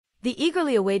The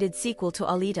eagerly awaited sequel to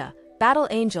Alita, Battle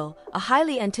Angel, a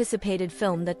highly anticipated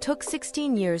film that took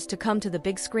 16 years to come to the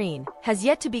big screen, has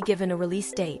yet to be given a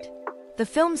release date. The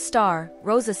film's star,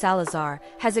 Rosa Salazar,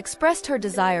 has expressed her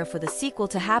desire for the sequel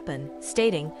to happen,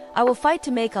 stating, "I will fight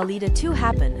to make Alita 2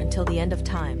 happen until the end of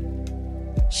time."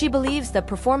 She believes that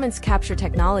performance capture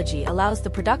technology allows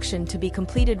the production to be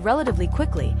completed relatively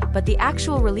quickly, but the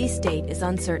actual release date is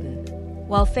uncertain.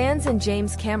 While fans and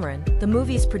James Cameron, the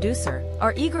movie's producer,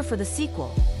 are eager for the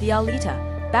sequel, the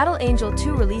Alita, Battle Angel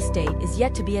 2 release date is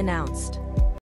yet to be announced.